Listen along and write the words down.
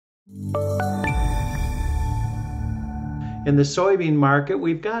In the soybean market,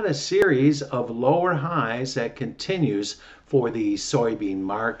 we've got a series of lower highs that continues for the soybean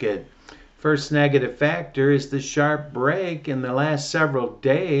market. First negative factor is the sharp break in the last several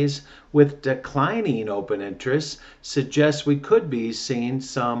days with declining open interest suggests we could be seeing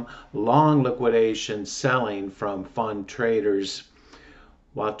some long liquidation selling from fund traders.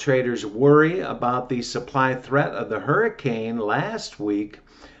 While traders worry about the supply threat of the hurricane last week,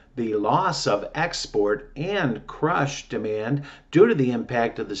 the loss of export and crush demand due to the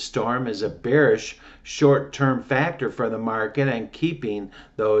impact of the storm is a bearish short-term factor for the market and keeping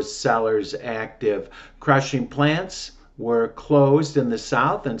those sellers active. Crushing plants were closed in the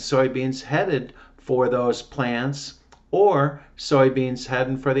south and soybeans headed for those plants or soybeans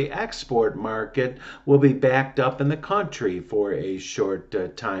heading for the export market will be backed up in the country for a short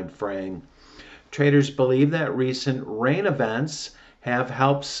time frame. Traders believe that recent rain events have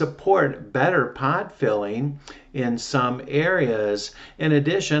helped support better pod filling in some areas. In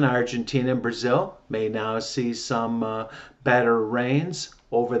addition, Argentina and Brazil may now see some better rains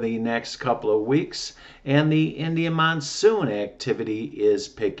over the next couple of weeks, and the Indian monsoon activity is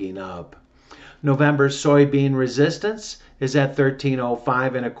picking up. November soybean resistance is at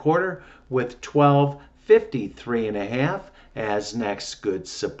 1305 and a quarter with 1253 and a half as next good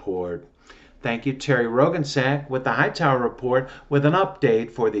support. Thank you, Terry Roggensack with the Hightower Report with an update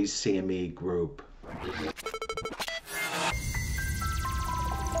for the CME Group.